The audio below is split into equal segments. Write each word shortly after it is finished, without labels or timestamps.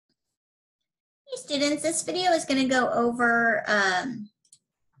Hey students, this video is going to go over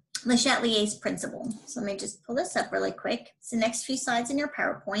Le Chatelier's principle. So let me just pull this up really quick. It's the next few slides in your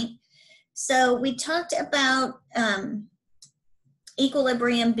PowerPoint. So we talked about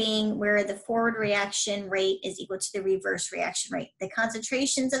equilibrium being where the forward reaction rate is equal to the reverse reaction rate. The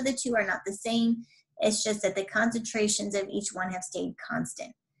concentrations of the two are not the same. It's just that the concentrations of each one have stayed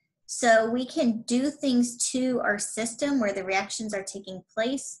constant. So we can do things to our system where the reactions are taking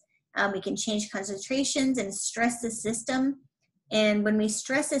place. We can change concentrations and stress the system. And when we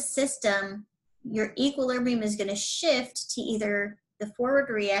stress a system, your equilibrium is going to shift to either the forward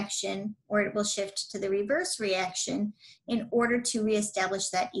reaction or it will shift to the reverse reaction in order to reestablish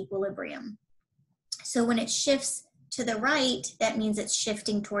that equilibrium. So when it shifts to the right, that means it's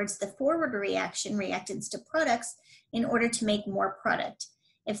shifting towards the forward reaction, reactants to products, in order to make more product.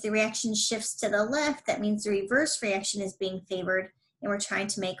 If the reaction shifts to the left, that means the reverse reaction is being favored and we're trying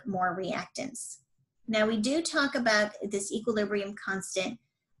to make more reactants. Now we do talk about this equilibrium constant,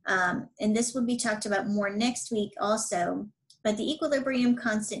 and this will be talked about more next week also, but the equilibrium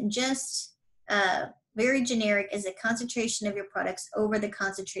constant, just very generic, is the concentration of your products over the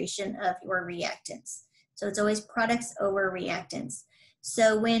concentration of your reactants. So it's always products over reactants.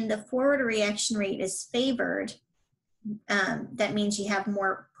 So when the forward reaction rate is favored, that means you have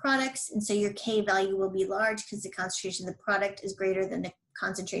more products, and so your K value will be large because the concentration of the product is greater than the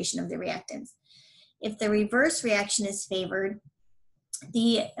concentration of the reactants. If the reverse reaction is favored,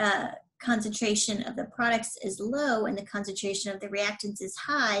 the concentration of the products is low and the concentration of the reactants is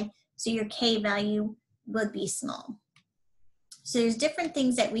high, so your K value would be small. So there's different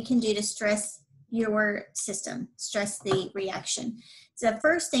things that we can do to stress your system, stress the reaction. So the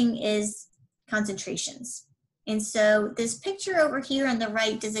first thing is concentrations. And so this picture over here on the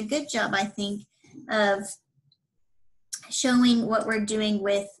right does a good job, I think, of showing what we're doing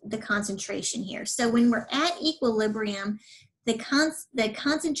with the concentration here. So when we're at equilibrium, the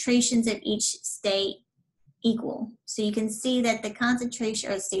concentrations of each stay equal. So you can see that the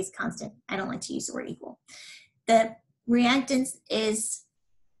concentration stays constant. I don't like to use the word equal. The reactants is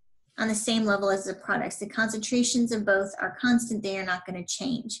on the same level as the products. The concentrations of both are constant. They are not going to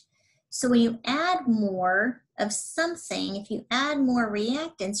change. So when you add more of something, if you add more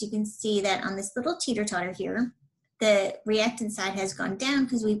reactants, you can see that on this little teeter-totter here, the reactant side has gone down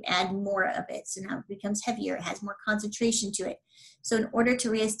because we've added more of it. So now it becomes heavier, it has more concentration to it. So in order to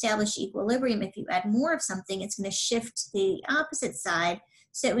reestablish equilibrium, if you add more of something, it's going to shift to the opposite side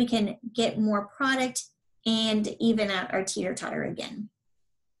so that we can get more product and even out our teeter-totter again.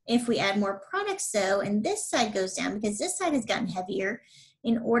 If we add more products though, and this side goes down because this side has gotten heavier,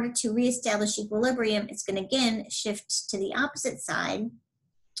 in order to reestablish equilibrium, it's going to again shift to the opposite side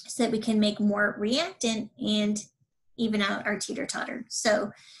so that we can make more reactant and even out our teeter-totter.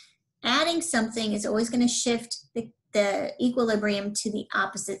 So adding something is always going to shift the equilibrium to the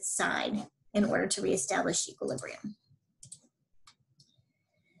opposite side in order to reestablish equilibrium.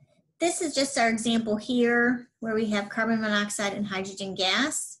 This is just our example here where we have carbon monoxide and hydrogen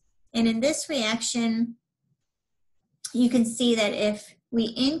gas. And in this reaction, you can see that if we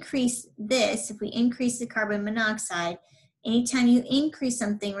increase this, if we increase the carbon monoxide, anytime you increase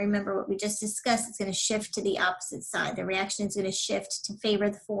something, remember what we just discussed, it's going to shift to the opposite side. The reaction is going to shift to favor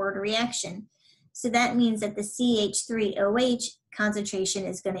the forward reaction. So that means that the CH3OH concentration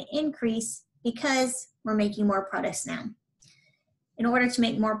is going to increase because we're making more products now. In order to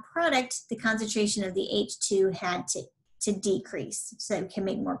make more product, the concentration of the H2 had to decrease so that we can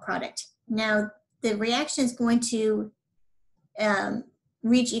make more product. Now, the reaction is going to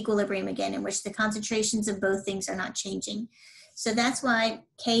reach equilibrium again, in which the concentrations of both things are not changing. So that's why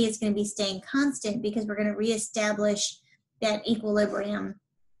K is going to be staying constant, because we're going to reestablish that equilibrium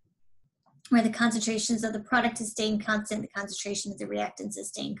where the concentrations of the product is staying constant, the concentration of the reactants is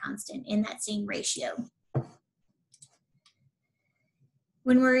staying constant in that same ratio.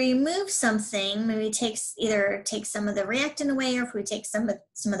 When we remove something, when we either take some of the reactant away, or if we take some of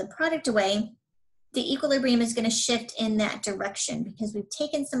the product away, the equilibrium is going to shift in that direction because we've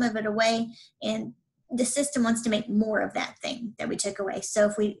taken some of it away and the system wants to make more of that thing that we took away. So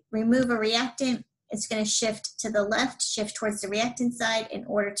if we remove a reactant, it's going to shift to the left, shift towards the reactant side in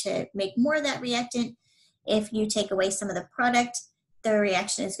order to make more of that reactant. If you take away some of the product, the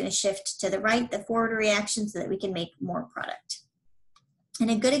reaction is going to shift to the right, the forward reaction, so that we can make more product. And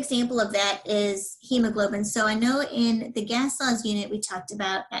a good example of that is hemoglobin. So I know in the gas laws unit, we talked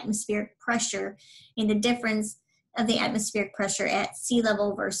about atmospheric pressure and the difference of the atmospheric pressure at sea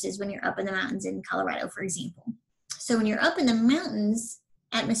level versus when you're up in the mountains in Colorado, for example. So when you're up in the mountains,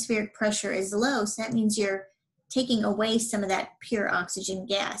 atmospheric pressure is low. So that means you're taking away some of that pure oxygen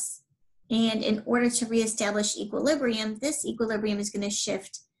gas. And in order to reestablish equilibrium, this equilibrium is going to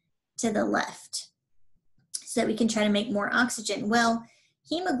shift to the left so that we can try to make more oxygen. Well,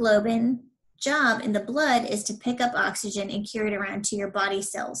 hemoglobin job in the blood is to pick up oxygen and carry it around to your body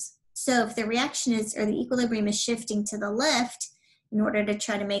cells. So if the reaction is, or the equilibrium is shifting to the left in order to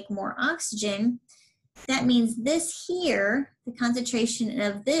try to make more oxygen, that means this here, the concentration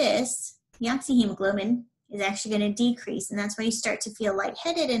of this, the oxyhemoglobin, is actually going to decrease. And that's why you start to feel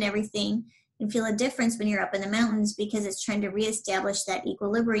lightheaded and everything and feel a difference when you're up in the mountains, because it's trying to reestablish that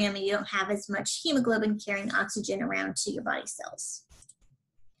equilibrium and you don't have as much hemoglobin carrying oxygen around to your body cells.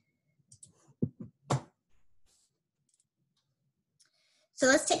 So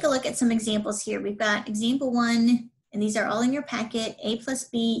let's take a look at some examples here. We've got example 1, and these are all in your packet, A plus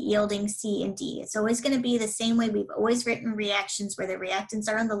B yielding C and D. It's always going to be the same way we've always written reactions, where the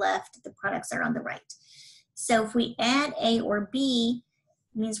reactants are on the left, the products are on the right. So if we add A or B,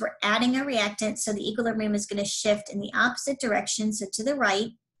 it means we're adding a reactant, so the equilibrium is going to shift in the opposite direction, so to the right,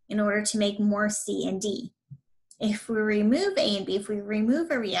 in order to make more C and D. If we remove A and B, if we remove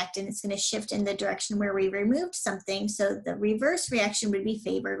a reactant, it's going to shift in the direction where we removed something, so the reverse reaction would be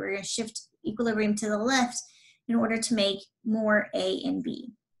favored. We're going to shift equilibrium to the left in order to make more A and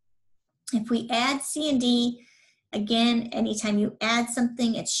B. If we add C and D, again, anytime you add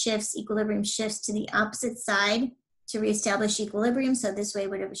something, it shifts, equilibrium shifts to the opposite side to reestablish equilibrium, so this way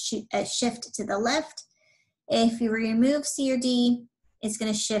would shift to the left. If you remove C or D, it's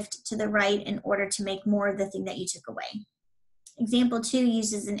going to shift to the right in order to make more of the thing that you took away. Example 2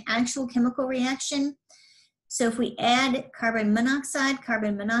 uses an actual chemical reaction. So if we add carbon monoxide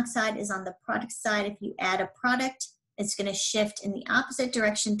is on the product side. If you add a product, it's going to shift in the opposite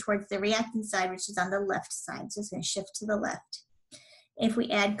direction towards the reactant side, which is on the left side. So it's going to shift to the left. If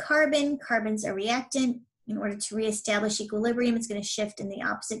we add carbon, carbon's a reactant. In order to reestablish equilibrium, it's going to shift in the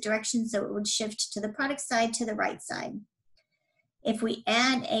opposite direction. So it would shift to the product side, to the right side. If we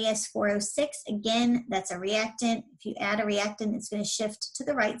add AS406, again, that's a reactant. If you add a reactant, it's going to shift to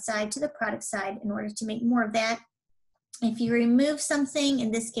the right side, to the product side, in order to make more of that. If you remove something,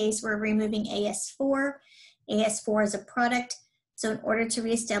 in this case, we're removing AS4. AS4 is a product. So in order to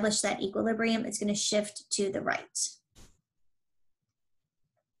reestablish that equilibrium, it's going to shift to the right.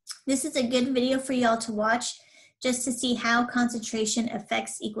 This is a good video for y'all to watch just to see how concentration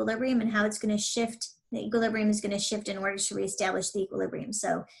affects equilibrium and how it's going to shift. The equilibrium is going to shift in order to reestablish the equilibrium.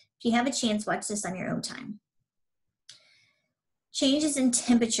 So if you have a chance, watch this on your own time. Changes in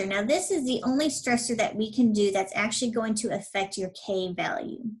temperature. Now this is the only stressor that we can do that's actually going to affect your K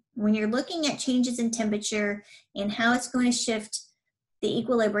value. When you're looking at changes in temperature and how it's going to shift the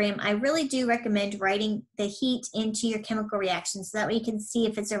equilibrium, I really do recommend writing the heat into your chemical reaction so that way you can see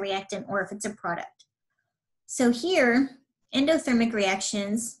if it's a reactant or if it's a product. So here, endothermic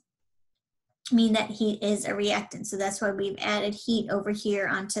reactions mean that heat is a reactant. So that's why we've added heat over here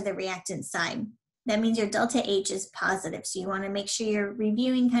onto the reactant side. That means your delta H is positive. So you want to make sure you're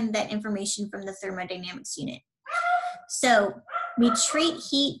reviewing kind of that information from the thermodynamics unit. So we treat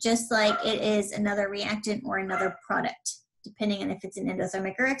heat just like it is another reactant or another product, depending on if it's an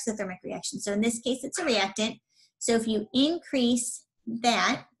endothermic or exothermic reaction. So in this case, it's a reactant. So if you increase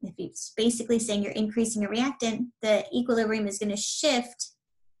that, if it's basically saying you're increasing a reactant, the equilibrium is going to shift,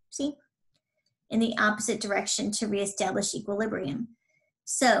 see, in the opposite direction to reestablish equilibrium.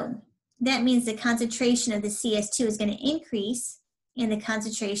 So that means the concentration of the CS2 is going to increase and the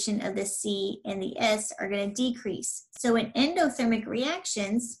concentration of the C and the S are going to decrease. So in endothermic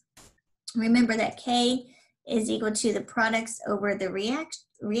reactions, remember that K is equal to the products over the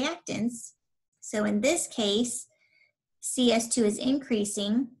reactants. So in this case, CS2 is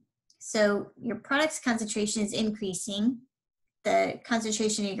increasing. So your product's concentration is increasing. The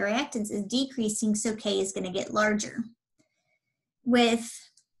concentration of your reactants is decreasing, so K is going to get larger. With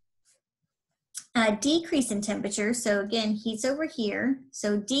a decrease in temperature, so again, heat's over here.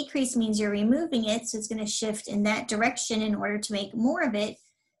 So decrease means you're removing it, so it's going to shift in that direction in order to make more of it.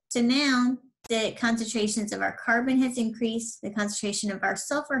 So now the concentrations of our carbon has increased, the concentration of our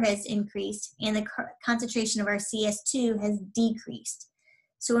sulfur has increased, and the concentration of our CS2 has decreased.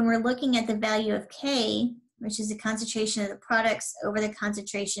 So when we're looking at the value of K, which is the concentration of the products over the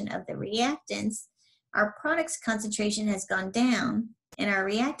concentration of the reactants, our products concentration has gone down and our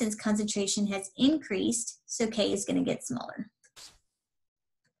reactants concentration has increased, so K is going to get smaller.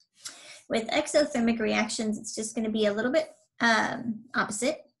 With exothermic reactions, it's just going to be a little bit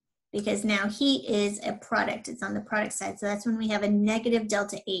opposite, because now heat is a product. It's on the product side, so that's when we have a negative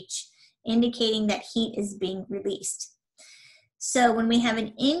delta H, indicating that heat is being released. So when we have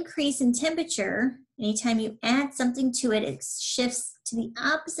an increase in temperature, anytime you add something to it, it shifts to the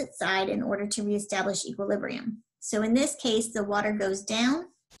opposite side in order to reestablish equilibrium. So in this case, the water goes down,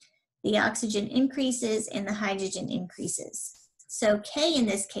 the oxygen increases, and the hydrogen increases. So K in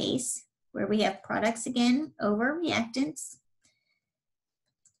this case, where we have products again over reactants,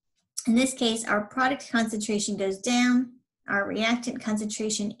 in this case, our product concentration goes down, our reactant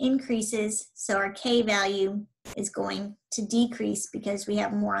concentration increases, so our K value is going to decrease because we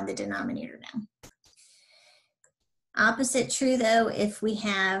have more on the denominator now. Opposite true though, if we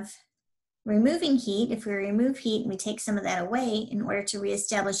have removing heat, if we remove heat and we take some of that away in order to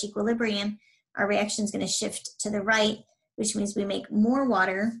reestablish equilibrium, our reaction is going to shift to the right, which means we make more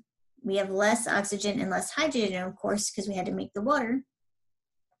water. We have less oxygen and less hydrogen, of course, because we had to make the water.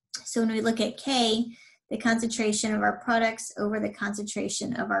 So when we look at K, the concentration of our products over the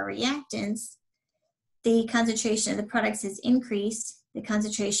concentration of our reactants, the concentration of the products has increased, the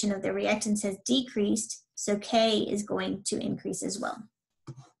concentration of the reactants has decreased, so K is going to increase as well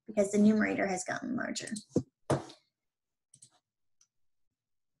because the numerator has gotten larger.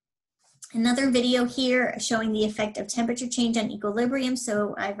 Another video here showing the effect of temperature change on equilibrium,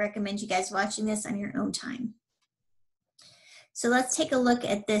 so I recommend you guys watching this on your own time. So let's take a look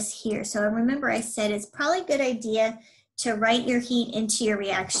at this here. So remember I said it's probably a good idea to write your heat into your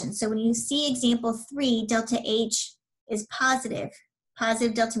reaction. So when you see example 3, delta H is positive.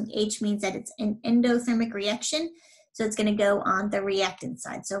 Positive delta H means that it's an endothermic reaction, so it's going to go on the reactant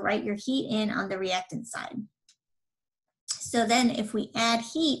side. So write your heat in on the reactant side. So then if we add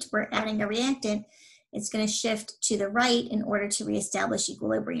heat, we're adding a reactant, it's going to shift to the right in order to reestablish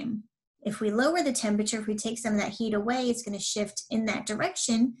equilibrium. If we lower the temperature, if we take some of that heat away, it's going to shift in that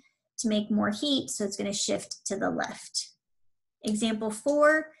direction to make more heat, so it's going to shift to the left. Example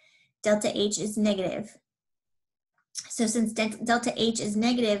 4, delta H is negative. So since delta H is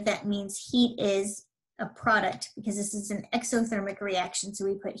negative, that means heat is a product because this is an exothermic reaction, so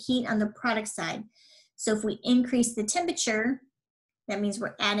we put heat on the product side. So if we increase the temperature, that means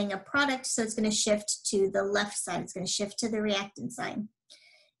we're adding a product, so it's going to shift to the left side. It's going to shift to the reactant side.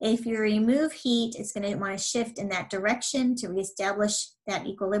 If you remove heat, it's going to want to shift in that direction to reestablish that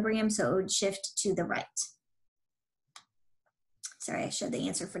equilibrium, so it would shift to the right. Sorry, I showed the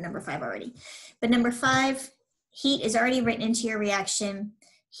answer for number 5 already. But number 5, heat is already written into your reaction.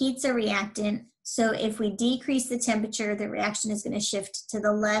 Heat's a reactant, so if we decrease the temperature, the reaction is going to shift to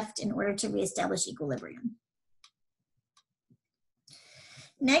the left in order to reestablish equilibrium.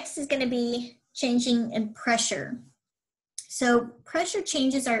 Next is going to be changing in pressure. So pressure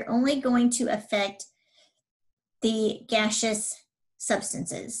changes are only going to affect the gaseous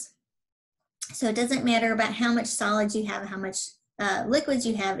substances. So it doesn't matter about how much solids you have, how much liquids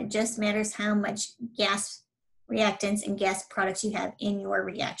you have, it just matters how much gas reactants and gas products you have in your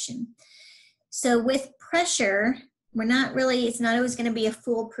reaction. So with pressure, it's not always going to be a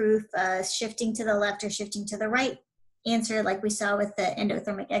foolproof shifting to the left or shifting to the right answer like we saw with the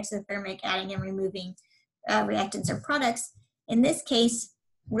endothermic, exothermic, adding and removing reactants or products. In this case,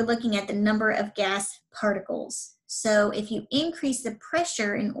 we're looking at the number of gas particles. So if you increase the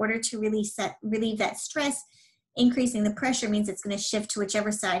pressure in order to relieve that stress, increasing the pressure means it's going to shift to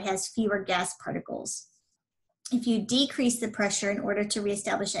whichever side has fewer gas particles. If you decrease the pressure in order to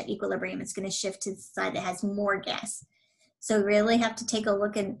reestablish that equilibrium, it's going to shift to the side that has more gas. So you really have to take a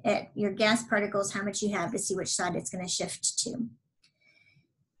look at your gas particles, how much you have, to see which side it's going to shift to.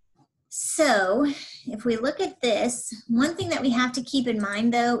 So if we look at this, one thing that we have to keep in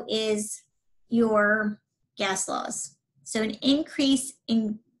mind though is your gas laws. So an increase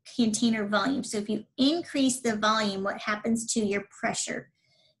in container volume. So if you increase the volume, what happens to your pressure?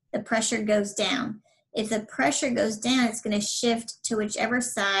 The pressure goes down. If the pressure goes down, it's going to shift to whichever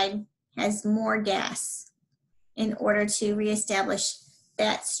side has more gas in order to reestablish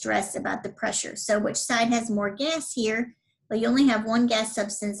that stress about the pressure. So which side has more gas here? Well, you only have one gas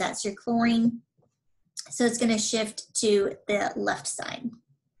substance, that's your chlorine. So it's going to shift to the left side.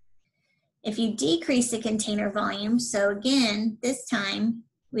 If you decrease the container volume, so again, this time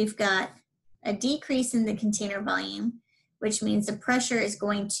we've got a decrease in the container volume, which means the pressure is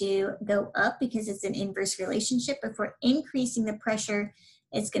going to go up because it's an inverse relationship. If we're increasing the pressure,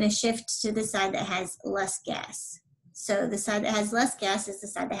 it's going to shift to the side that has less gas. So the side that has less gas is the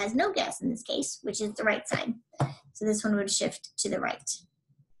side that has no gas in this case, which is the right side. So this one would shift to the right.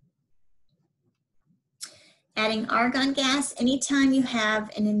 Adding argon gas, anytime you have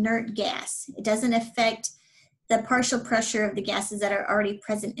an inert gas, it doesn't affect the partial pressure of the gases that are already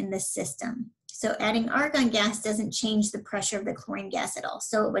present in the system. So adding argon gas doesn't change the pressure of the chlorine gas at all,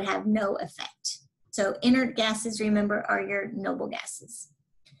 so it would have no effect. So inert gases, remember, are your noble gases.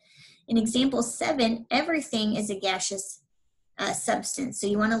 In example 7, everything is a gaseous substance. So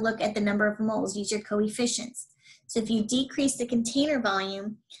you want to look at the number of moles, use your coefficients. So if you decrease the container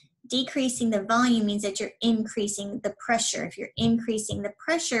volume, decreasing the volume means that you're increasing the pressure. If you're increasing the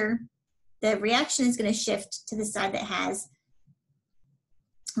pressure, the reaction is going to shift to the side that has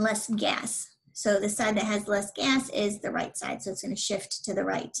less gas. So the side that has less gas is the right side, so it's going to shift to the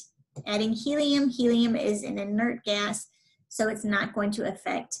right. Adding helium, helium is an inert gas, so it's not going to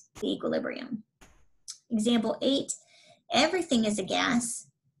affect the equilibrium. Example 8, everything is a gas.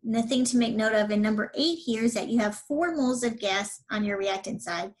 And the thing to make note of in number 8 here is that you have 4 moles of gas on your reactant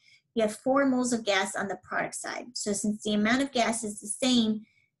side. You have 4 moles of gas on the product side. So since the amount of gas is the same,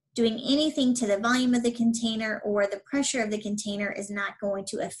 doing anything to the volume of the container or the pressure of the container is not going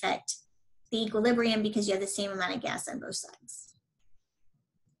to affect the equilibrium because you have the same amount of gas on both sides.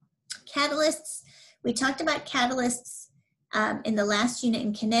 Catalysts, we talked about catalysts in the last unit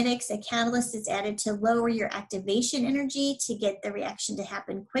in kinetics. A catalyst is added to lower your activation energy to get the reaction to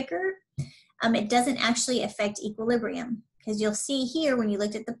happen quicker. It doesn't actually affect equilibrium because you'll see here when you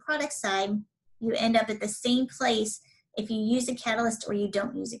looked at the product side, you end up at the same place if you use a catalyst or you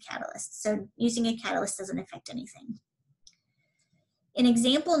don't use a catalyst. So using a catalyst doesn't affect anything. In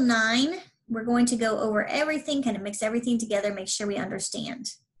example 9, we're going to go over everything, kind of mix everything together, make sure we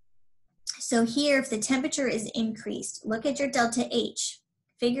understand. So here, if the temperature is increased, look at your delta H.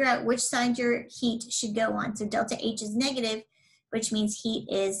 Figure out which side your heat should go on. So delta H is negative, which means heat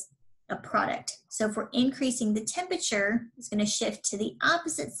is a product. So if we're increasing the temperature, it's going to shift to the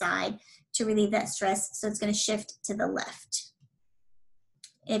opposite side to relieve that stress, so it's going to shift to the left.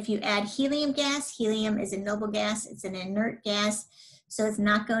 If you add helium gas, helium is a noble gas, it's an inert gas, so it's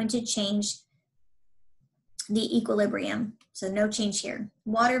not going to change the equilibrium, so no change here.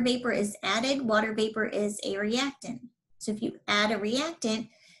 Water vapor is added, water vapor is a reactant. So if you add a reactant,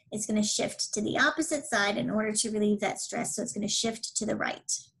 it's going to shift to the opposite side in order to relieve that stress, so it's going to shift to the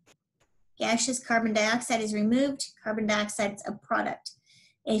right. Gaseous carbon dioxide is removed, carbon dioxide is a product.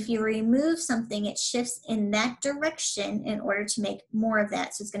 If you remove something, it shifts in that direction in order to make more of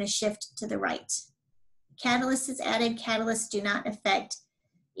that, so it's going to shift to the right. Catalyst is added, catalysts do not affect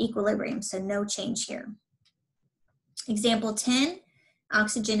equilibrium, so no change here. Example 10,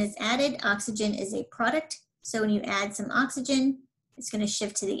 oxygen is added, oxygen is a product, so when you add some oxygen, it's going to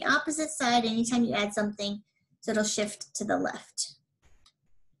shift to the opposite side anytime you add something, so it'll shift to the left.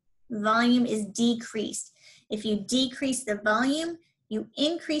 Volume is decreased. If you decrease the volume, you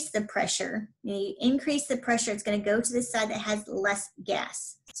increase the pressure. You increase the pressure, it's going to go to the side that has less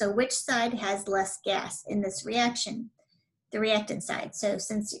gas. So which side has less gas in this reaction? The reactant side. So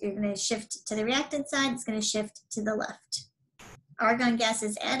since you're going to shift to the reactant side, it's going to shift to the left. Argon gas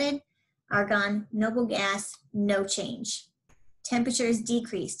is added. Argon, noble gas, no change. Temperature is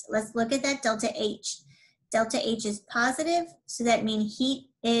decreased. Let's look at that delta H. Delta H is positive, so that means heat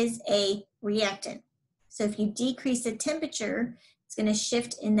is a reactant. So if you decrease the temperature, it's going to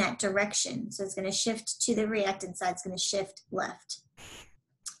shift in that direction. So it's going to shift to the reactant side. It's going to shift left.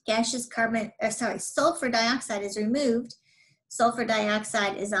 Sulfur dioxide is removed. Sulfur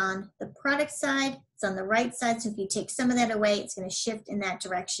dioxide is on the product side. It's on the right side. So if you take some of that away, it's going to shift in that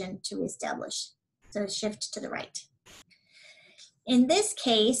direction to reestablish. So shift to the right. In this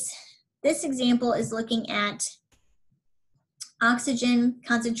case, this example is looking at oxygen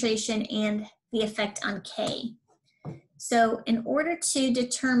concentration and the effect on K. So in order to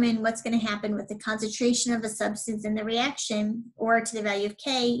determine what's going to happen with the concentration of a substance in the reaction or to the value of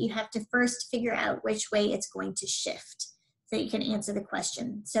K, you have to first figure out which way it's going to shift so you can answer the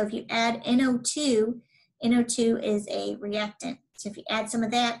question. So if you add NO2, NO2 is a reactant. So if you add some of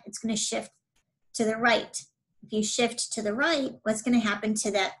that, it's going to shift to the right. If you shift to the right, what's going to happen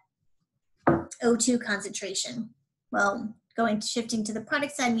to that O2 concentration? Well, shifting to the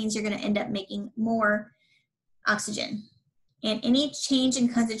product side means you're going to end up making more oxygen. And any change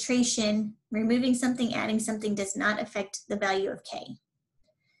in concentration, removing something, adding something, does not affect the value of K.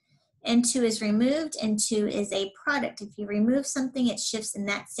 N2 is removed, N2 is a product. If you remove something, it shifts in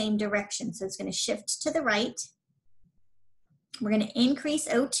that same direction. So it's going to shift to the right. We're going to increase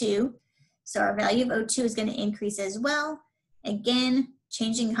O2. So our value of O2 is going to increase as well. Again,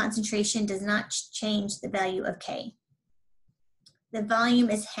 changing concentration does not change the value of K. The volume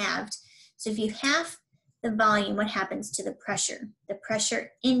is halved. So if you halve the volume, what happens to the pressure? The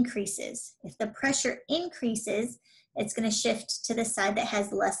pressure increases. If the pressure increases, it's going to shift to the side that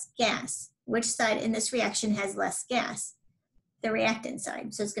has less gas. Which side in this reaction has less gas? The reactant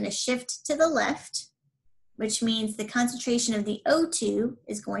side. So it's going to shift to the left, which means the concentration of the O2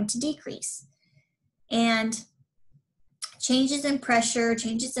 is going to decrease. And changes in pressure,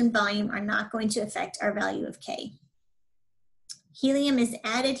 changes in volume are not going to affect our value of K. Helium is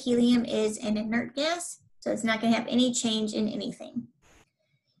added. Helium is an inert gas, so it's not going to have any change in anything.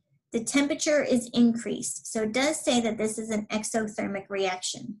 The temperature is increased. So it does say that this is an exothermic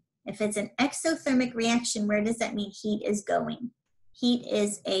reaction. If it's an exothermic reaction, where does that mean heat is going? Heat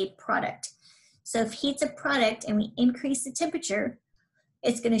is a product. So if heat's a product and we increase the temperature,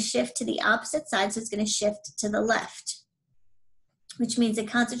 it's going to shift to the opposite side, so it's going to shift to the left, which means the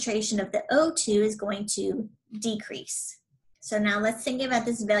concentration of the O2 is going to decrease. So now let's think about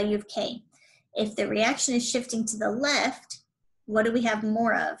this value of K. If the reaction is shifting to the left, what do we have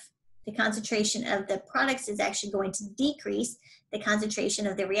more of? The concentration of the products is actually going to decrease. The concentration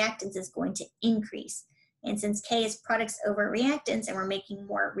of the reactants is going to increase. And since K is products over reactants and we're making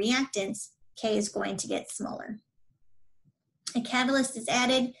more reactants, K is going to get smaller. A catalyst is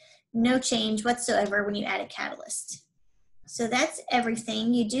added, no change whatsoever when you add a catalyst. So that's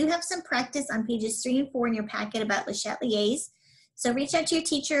everything. You do have some practice on pages 3 and 4 in your packet about Le Chatelier's. So reach out to your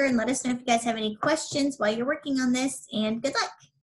teacher and let us know if you guys have any questions while you're working on this, and good luck.